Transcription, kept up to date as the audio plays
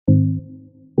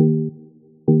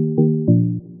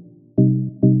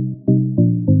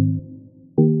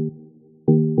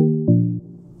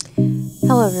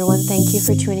everyone, thank you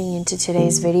for tuning into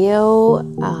today's video.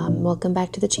 Welcome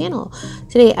back to the channel.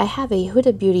 Today I have a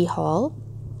Huda Beauty haul.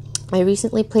 I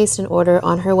recently placed an order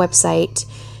on her website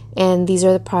and these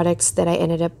are the products that I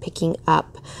ended up picking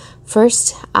up.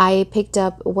 First, I picked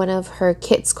up one of her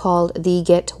kits called the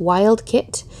Get Wild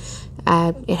kit.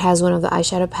 It has one of the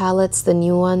eyeshadow palettes, the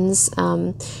new ones.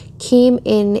 Came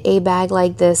in a bag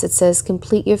like this. It says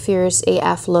complete your fierce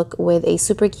AF look with a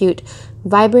super cute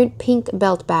vibrant pink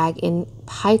belt bag in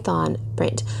python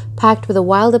print, packed with a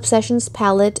Wild Obsessions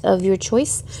palette of your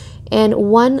choice and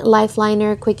one life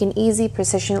liner, quick and easy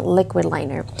precision liquid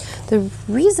liner. The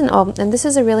reason, and this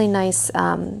is a really nice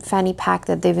fanny pack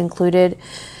that they've included.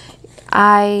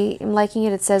 I am liking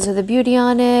it. It says Huda Beauty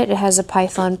on it. It has a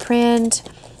python print.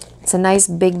 It's a nice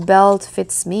big belt,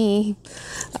 fits me.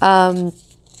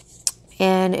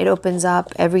 And it opens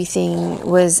up. Everything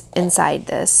was inside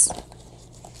this.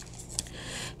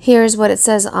 Here's what it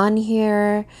says on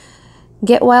here.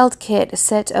 Get Wild kit,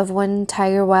 set of one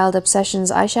Tiger Wild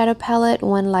Obsessions eyeshadow palette,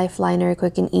 one life liner,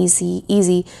 quick and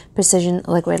easy precision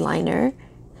liquid liner.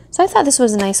 So I thought this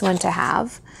was a nice one to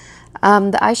have.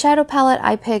 The eyeshadow palette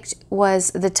I picked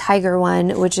was the Tiger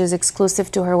one, which is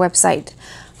exclusive to her website.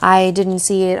 I didn't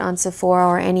see it on Sephora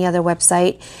or any other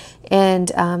website.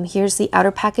 And here's the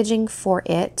outer packaging for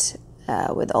it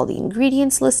with all the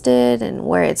ingredients listed and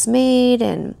where it's made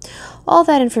and all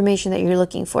that information that you're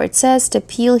looking for. It says to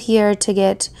peel here to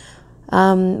get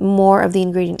more of the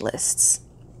ingredient lists,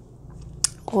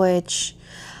 which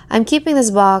I'm keeping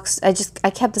this box. I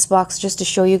kept this box just to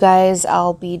show you guys.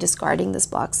 I'll be discarding this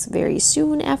box very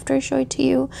soon after I show it to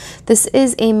you. This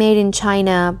is a made in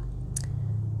China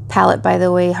palette, by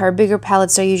the way. Her bigger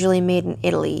palettes are usually made in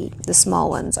Italy. The small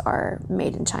ones are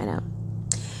made in China.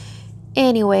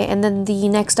 Anyway, and then the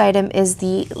next item is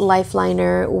the life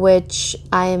liner, which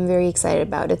I am very excited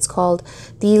about. It's called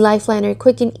the Life Liner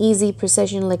Quick and Easy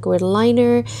Precision Liquid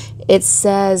Liner. It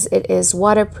says it is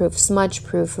waterproof, smudge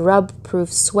proof, rub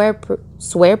proof, swear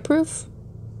proof.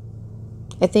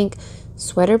 I think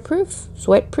sweat proof.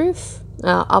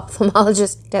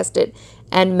 Ophthalmologist tested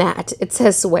and matte. It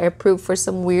says swear proof for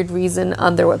some weird reason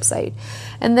on their website.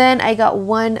 And then I got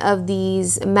one of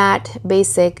these matte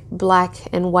basic black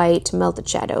and white melted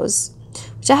shadows,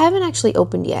 which I haven't actually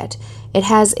opened yet. It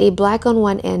has a black on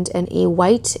one end and a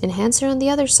white enhancer on the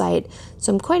other side,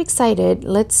 so I'm quite excited.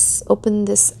 Let's open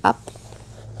this up.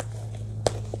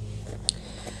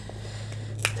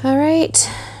 All right,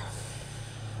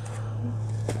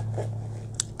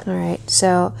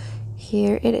 so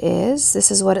here it is.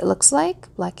 This is what it looks like,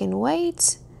 black and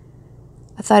white.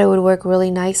 I thought it would work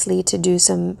really nicely to do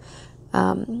some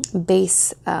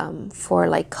base for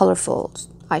like colorful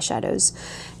eyeshadows.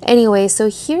 Anyway, so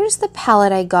here's the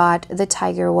palette I got, the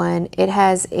Tiger one. It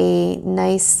has a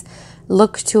nice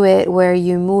look to it where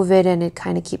you move it and it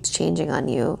kind of keeps changing on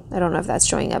you. I don't know if that's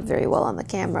showing up very well on the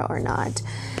camera or not.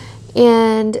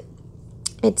 And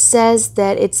it says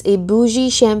that it's a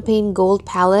bougie champagne gold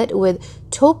palette with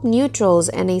taupe neutrals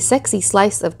and a sexy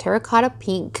slice of terracotta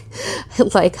pink. I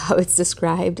like how it's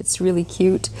described. It's really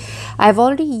cute. I've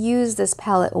already used this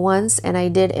palette once and I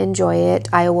did enjoy it.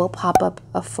 I will pop up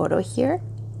a photo here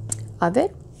of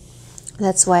it.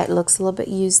 That's why it looks a little bit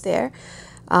used there.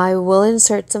 I will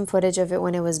insert some footage of it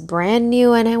when it was brand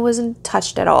new and it wasn't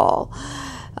touched at all.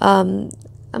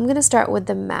 I'm going to start with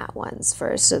the matte ones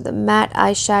first. So the matte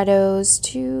eyeshadows,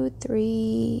 2,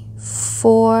 3,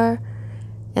 4,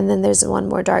 and then there's one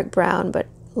more dark brown, but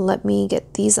let me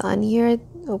get these on here.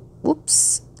 Oh,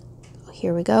 whoops.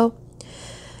 Here we go.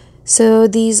 So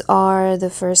these are the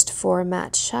first 4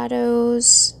 matte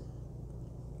shadows.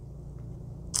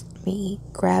 Let me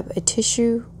grab a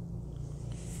tissue.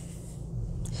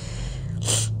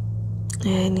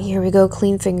 And here we go,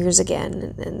 clean fingers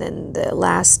again. And then the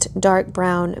last dark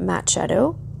brown matte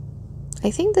shadow. I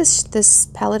think this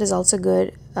palette is also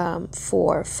good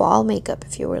for fall makeup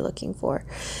if you were looking for.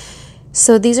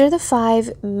 So these are the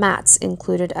 5 mattes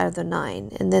included out of the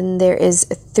 9. And then there is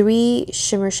 3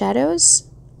 shimmer shadows.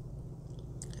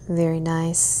 Very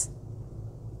nice.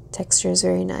 Texture is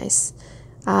very nice.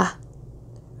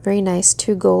 Very nice.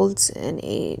 2 golds and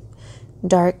a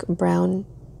dark brown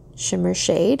shimmer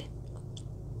shade.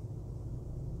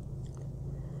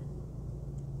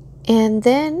 And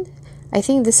then I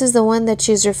think this is the one that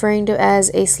she's referring to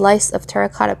as a slice of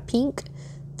terracotta pink,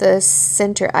 the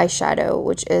center eyeshadow,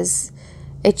 which is,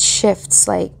 it shifts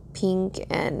like pink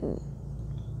and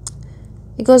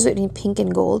it goes between pink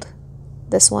and gold.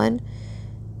 This one,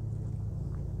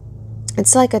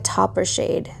 it's like a topper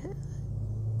shade.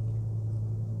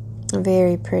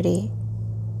 Very pretty.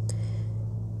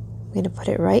 I'm going to put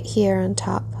it right here on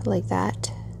top like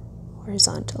that.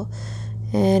 horizontal.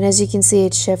 And as you can see,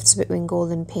 it shifts between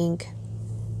gold and pink.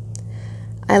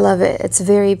 I love it. It's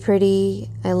very pretty.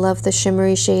 I love the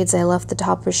shimmery shades. I love the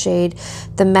topper shade.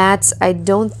 The mattes, I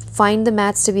don't find the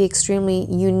mattes to be extremely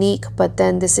unique, but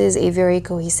then this is a very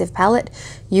cohesive palette.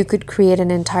 You could create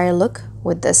an entire look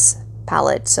with this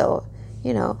palette. So,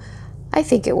 you know, I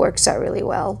think it works out really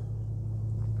well.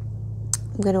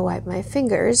 I'm going to wipe my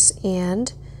fingers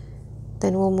and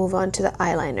then we'll move on to the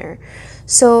eyeliner.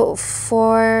 So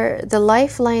for the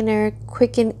Life Liner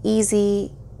Quick and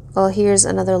Easy, well, here's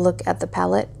another look at the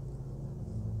palette.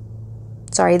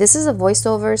 Sorry, this is a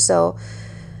voiceover, so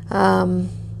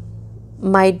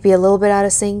might be a little bit out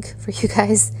of sync for you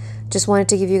guys. Just wanted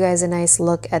to give you guys a nice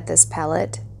look at this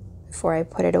palette before I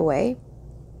put it away.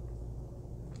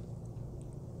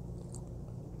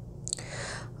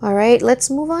 All right, let's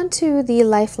move on to the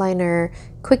Life Liner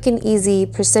Quick and Easy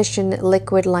Precision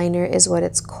Liquid Liner is what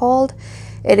it's called.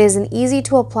 It is an easy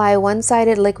to apply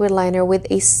one-sided liquid liner with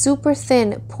a super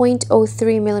thin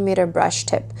 0.03 millimeter brush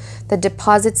tip that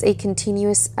deposits a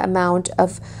continuous amount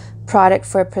of product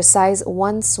for a precise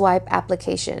one swipe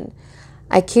application.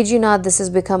 I kid you not, this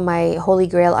has become my holy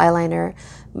grail eyeliner.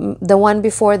 The one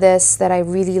before this that I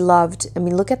really loved, I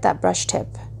mean, look at that brush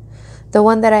tip. The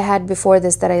one that I had before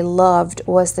this that I loved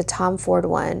was the Tom Ford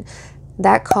one.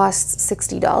 That costs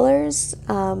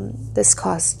 $60. This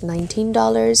costs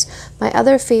 $19. My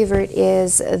other favorite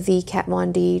is the Kat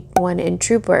Von D one in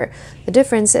Trooper. The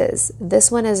difference is this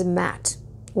one is matte,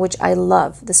 which I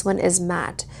love. This one is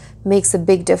matte. Makes a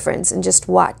big difference. And just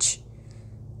watch.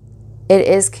 It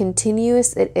is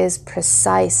continuous. It is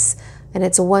precise. And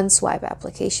it's a one swipe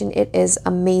application. It is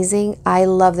amazing. I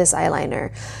love this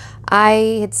eyeliner.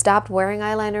 I had stopped wearing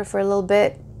eyeliner for a little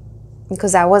bit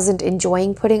because I wasn't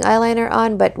enjoying putting eyeliner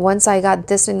on, but once I got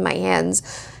this in my hands,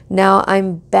 now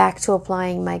I'm back to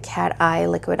applying my Cat Eye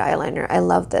liquid eyeliner. I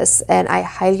love this and I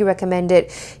highly recommend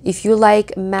it. If you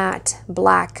like matte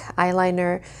black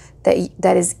eyeliner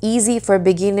that is easy for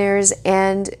beginners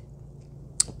and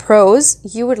pros,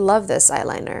 you would love this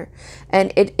eyeliner.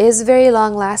 And it is very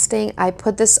long lasting. I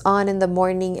put this on in the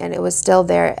morning and it was still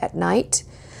there at night.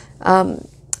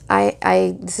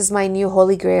 This is my new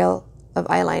holy grail of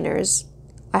eyeliners.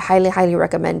 I highly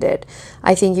recommend it.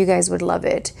 I think you guys would love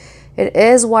it. It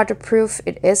is waterproof,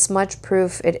 it is smudge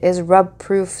proof, it is rub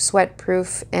proof, sweat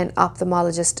proof, and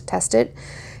ophthalmologist tested.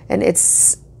 And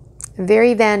it's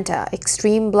very Vanta,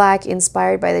 extreme black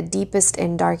inspired by the deepest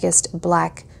and darkest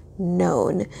black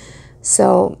known.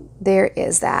 So there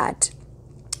is that.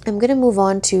 I'm going to move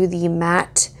on to the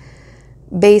matte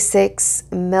Basics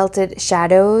Melted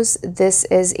Shadows. This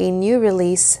is a new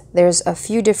release. There's a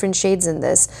few different shades in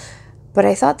this, but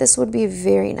I thought this would be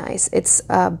very nice. It's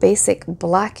basic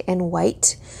black and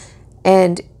white,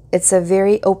 and it's a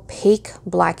very opaque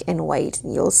black and white.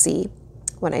 You'll see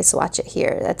when I swatch it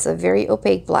here. That's a very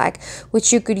opaque black,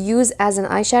 which you could use as an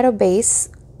eyeshadow base,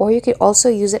 or you could also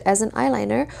use it as an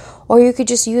eyeliner, or you could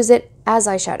just use it as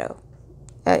eyeshadow.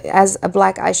 As a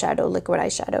black eyeshadow, liquid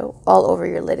eyeshadow, all over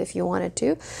your lid if you wanted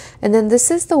to. And then this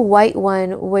is the white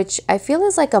one, which I feel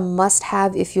is like a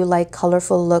must-have if you like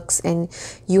colorful looks and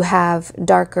you have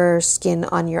darker skin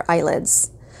on your eyelids.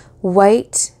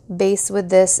 White base with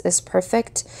this is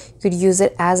perfect. You could use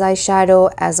it as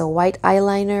eyeshadow, as a white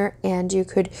eyeliner, and you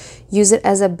could use it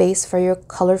as a base for your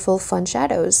colorful fun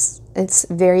shadows. It's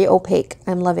very opaque.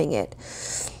 I'm loving it.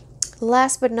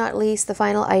 Last but not least, the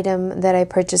final item that I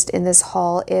purchased in this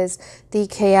haul is the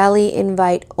Kayali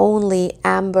Invite Only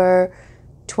Amber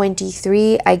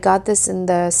 23. I got this in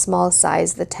the small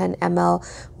size, the 10 ml,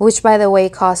 which by the way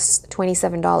costs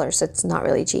 $27, so it's not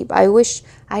really cheap. I wish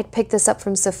I'd picked this up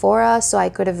from Sephora so I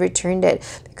could have returned it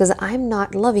because I'm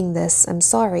not loving this. I'm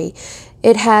sorry.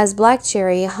 It has black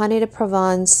cherry, honey de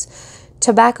Provence,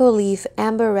 tobacco leaf,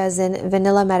 amber resin,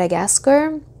 vanilla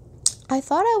Madagascar. I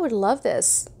thought I would love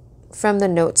this from the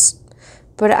notes,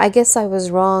 but I guess I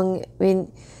was wrong. I mean,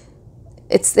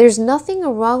 there's nothing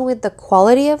wrong with the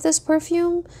quality of this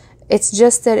perfume. It's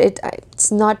just that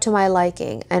it's not to my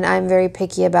liking, and I'm very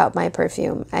picky about my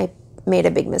perfume. I made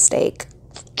a big mistake.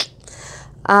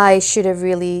 I should have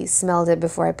really smelled it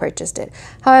before I purchased it.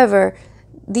 However,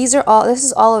 this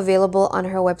is all available on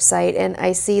her website, and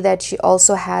I see that she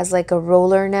also has like a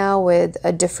roller now with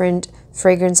a different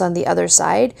fragrance on the other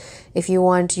side. If you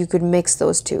want, you could mix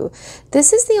those two.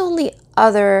 This is the only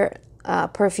other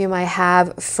perfume I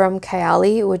have from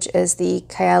Kayali, which is the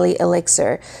Kayali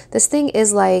Elixir. This thing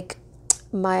is like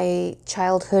my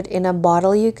childhood in a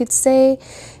bottle, you could say.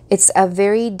 It's a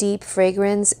very deep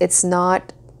fragrance. It's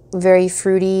not very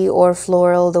fruity or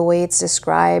floral the way it's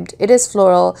described. It is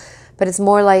floral, but it's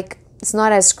more like it's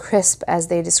not as crisp as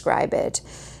they describe it.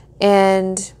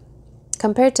 And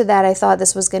compared to that, I thought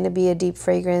this was going to be a deep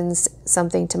fragrance,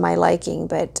 something to my liking,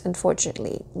 but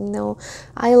unfortunately, no.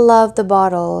 I love the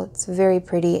bottle. It's very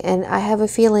pretty, and I have a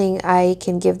feeling I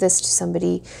can give this to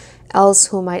somebody else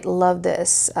who might love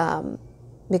this,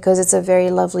 because it's a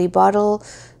very lovely bottle.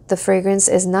 The fragrance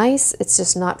is nice. It's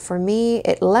just not for me.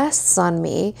 It lasts on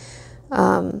me,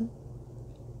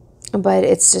 but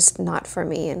it's just not for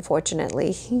me,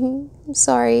 unfortunately. I'm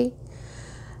sorry.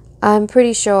 I'm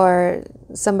pretty sure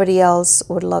somebody else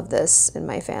would love this in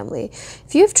my family.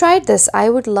 If you've tried this, I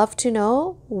would love to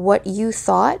know what you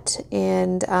thought,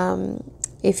 and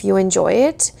if you enjoy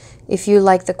it, if you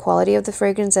like the quality of the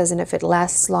fragrance, as in if it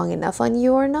lasts long enough on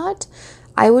you or not.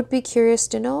 I would be curious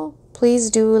to know.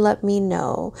 Please do let me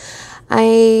know.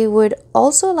 I would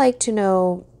also like to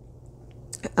know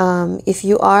if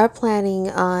you are planning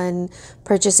on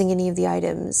purchasing any of the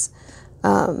items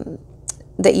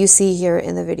that you see here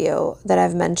in the video that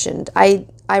I've mentioned. I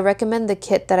recommend the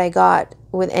kit that I got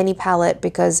with any palette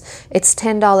because it's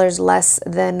 $10 less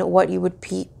than what you would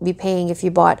be paying if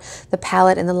you bought the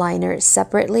palette and the liner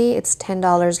separately. It's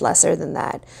 $10 lesser than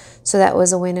that. So that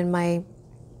was a win in my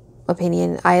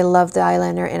opinion. I love the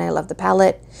eyeliner and I love the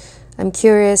palette. I'm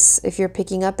curious if you're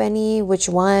picking up any, which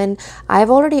one. I've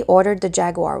already ordered the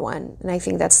Jaguar one, and I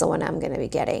think that's the one I'm going to be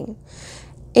getting.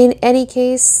 In any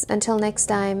case, until next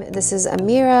time, this is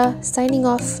Amira signing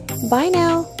off. Bye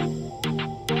now.